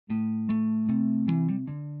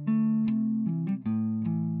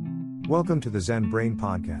Welcome to the Zen Brain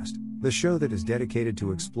Podcast, the show that is dedicated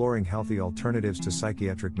to exploring healthy alternatives to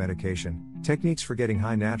psychiatric medication, techniques for getting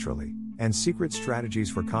high naturally, and secret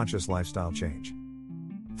strategies for conscious lifestyle change.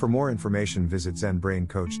 For more information, visit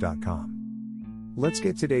zenbraincoach.com. Let's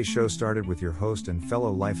get today's show started with your host and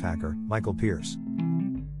fellow life hacker, Michael Pierce.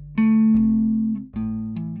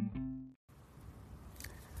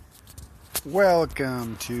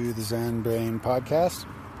 Welcome to the Zen Brain Podcast.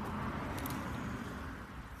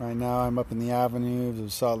 Right now I'm up in the avenues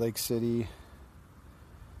of Salt Lake City,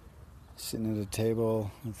 sitting at a table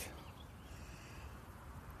with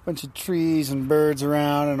a bunch of trees and birds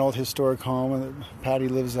around, an old historic home that Patty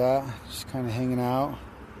lives at, just kind of hanging out.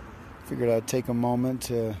 Figured I'd take a moment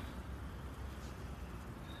to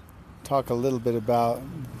talk a little bit about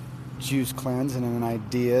juice cleanse and an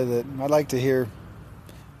idea that I'd like to hear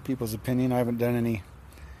people's opinion. I haven't done any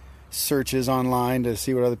searches online to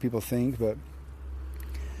see what other people think, but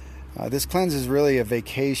this cleanse is really a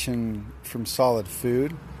vacation from solid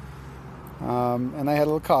food. And I had a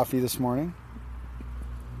little coffee this morning.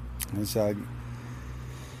 I was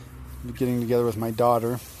getting together with my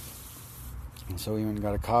daughter. And so we went and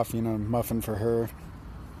got a coffee and a muffin for her.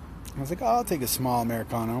 I was like, I'll take a small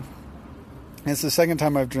Americano. And it's the second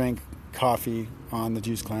time I've drank coffee on the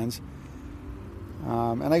juice cleanse.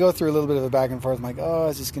 And I go through a little bit of a back and forth. I'm like,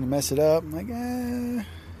 is this going to mess it up? I'm like,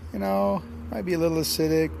 might be a little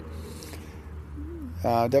acidic.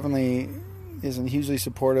 Definitely isn't hugely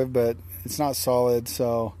supportive, but it's not solid,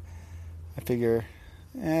 so I figure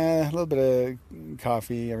a little bit of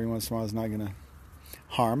coffee every once in a while is not going to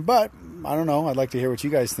harm. But I don't know. I'd like to hear what you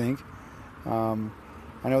guys think. I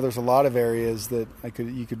know there's a lot of areas that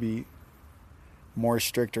you could be more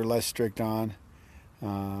strict or less strict on.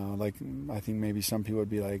 Like I think maybe some people would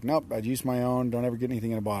be like, nope, I'd use my own. Don't ever get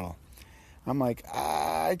anything in a bottle. I'm like,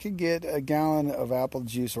 I could get a gallon of apple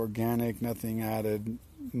juice, organic, nothing added,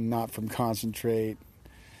 not from concentrate,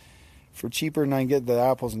 for cheaper than I can get the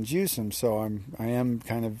apples and juice them. So I am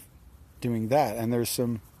kind of doing that. And there's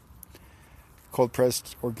some cold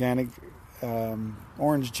pressed organic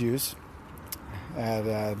orange juice at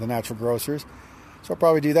the Natural Grocers. So I'll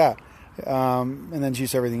probably do that, and then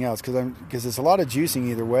juice everything else because it's a lot of juicing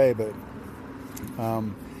either way, but.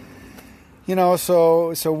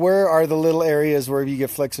 So where are the little areas where you get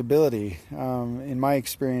flexibility? In my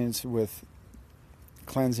experience with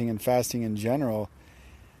cleansing and fasting in general,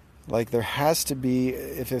 like there has to be,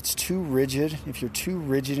 if you're too rigid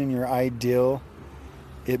in your ideal,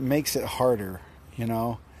 it makes it harder,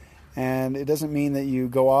 and it doesn't mean that you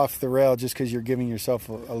go off the rail just because you're giving yourself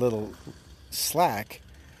a little slack.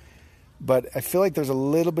 But I feel like there's a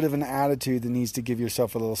little bit of an attitude that needs to give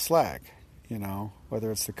yourself a little slack,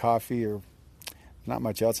 whether it's the coffee or not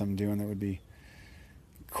much else I'm doing that would be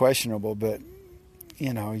questionable, but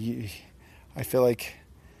I feel like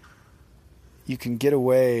you can get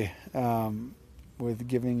away with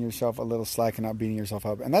giving yourself a little slack and not beating yourself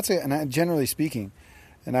up. And that's generally speaking,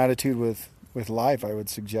 an attitude with life. I would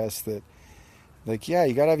suggest that,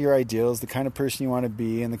 you got to have your ideals, the kind of person you want to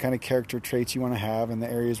be, and the kind of character traits you want to have, and the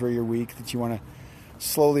areas where you're weak that you want to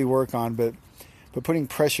slowly work on. But putting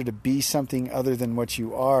pressure to be something other than what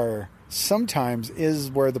you are sometimes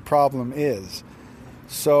is where the problem is.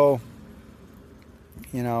 So,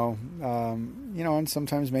 and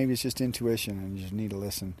sometimes maybe it's just intuition and you just need to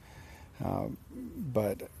listen.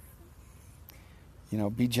 But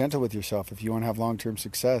be gentle with yourself if you want to have long-term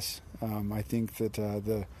success. I think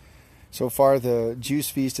that so far the juice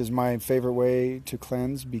feast is my favorite way to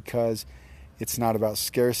cleanse because it's not about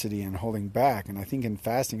scarcity and holding back. And I think in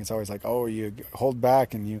fasting, it's always like, you hold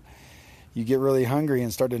back and you get really hungry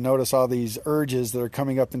and start to notice all these urges that are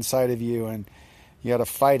coming up inside of you, and you got to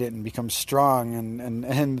fight it and become strong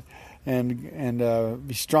and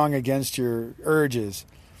be strong against your urges.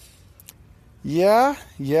 Yeah,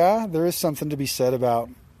 there is something to be said about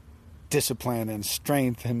discipline and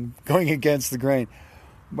strength and going against the grain.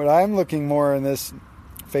 But I'm looking more in this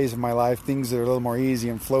phase of my life, things that are a little more easy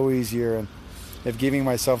and flow easier, and if giving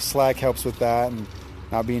myself slack helps with that and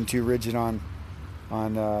not being too rigid on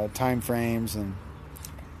time frames and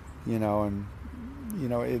it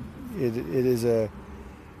is an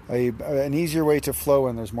easier way to flow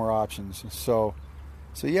when there's more options. So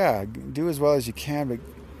yeah, do as well as you can, but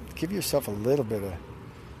give yourself a little bit of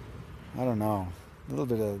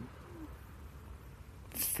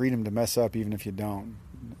freedom to mess up, even if you don't,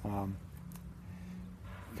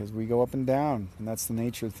 because we go up and down, and that's the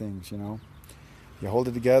nature of things. You hold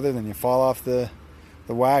it together, then you fall off the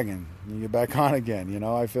wagon, and you get back on again.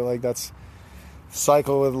 I feel like that's a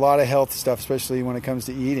cycle with a lot of health stuff, especially when it comes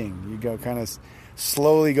to eating. You go kind of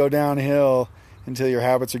slowly go downhill until your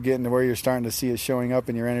habits are getting to where you're starting to see it showing up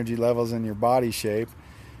in your energy levels and your body shape.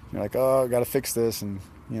 You're like, oh, I got to fix this and,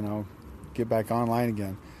 get back online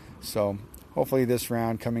again. So hopefully this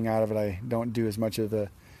round coming out of it, I don't do as much of the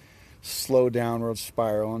slow downward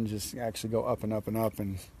spiral and just actually go up and up and up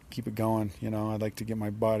and keep it going. I'd like to get my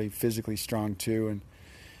body physically strong too and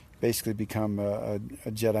basically become a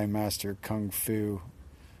Jedi Master, Kung Fu,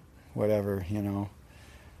 whatever,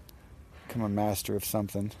 become a master of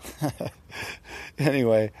something.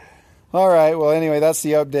 Anyway, all right. Well, anyway, that's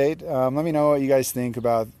the update. Let me know what you guys think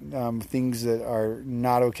about things that are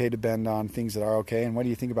not okay to bend on, things that are okay, and what do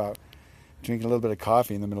you think about drinking a little bit of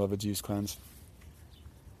coffee in the middle of a juice cleanse?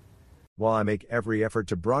 While I make every effort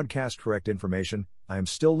to broadcast correct information, I am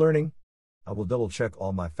still learning. I will double-check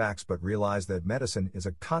all my facts but realize that medicine is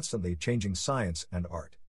a constantly changing science and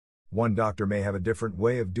art. One doctor may have a different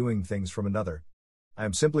way of doing things from another. I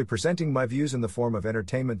am simply presenting my views in the form of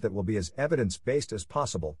entertainment that will be as evidence-based as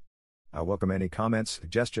possible. I welcome any comments,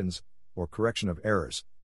 suggestions, or correction of errors.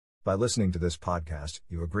 By listening to this podcast,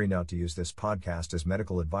 you agree not to use this podcast as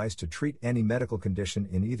medical advice to treat any medical condition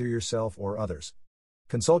in either yourself or others.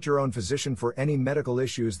 Consult your own physician for any medical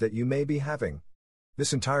issues that you may be having.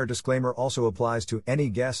 This entire disclaimer also applies to any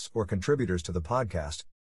guests or contributors to the podcast.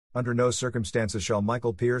 Under no circumstances shall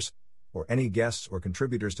Michael Pierce, or any guests or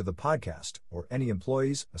contributors to the podcast, or any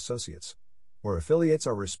employees, associates, or affiliates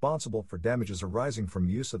are responsible for damages arising from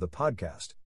use of the podcast.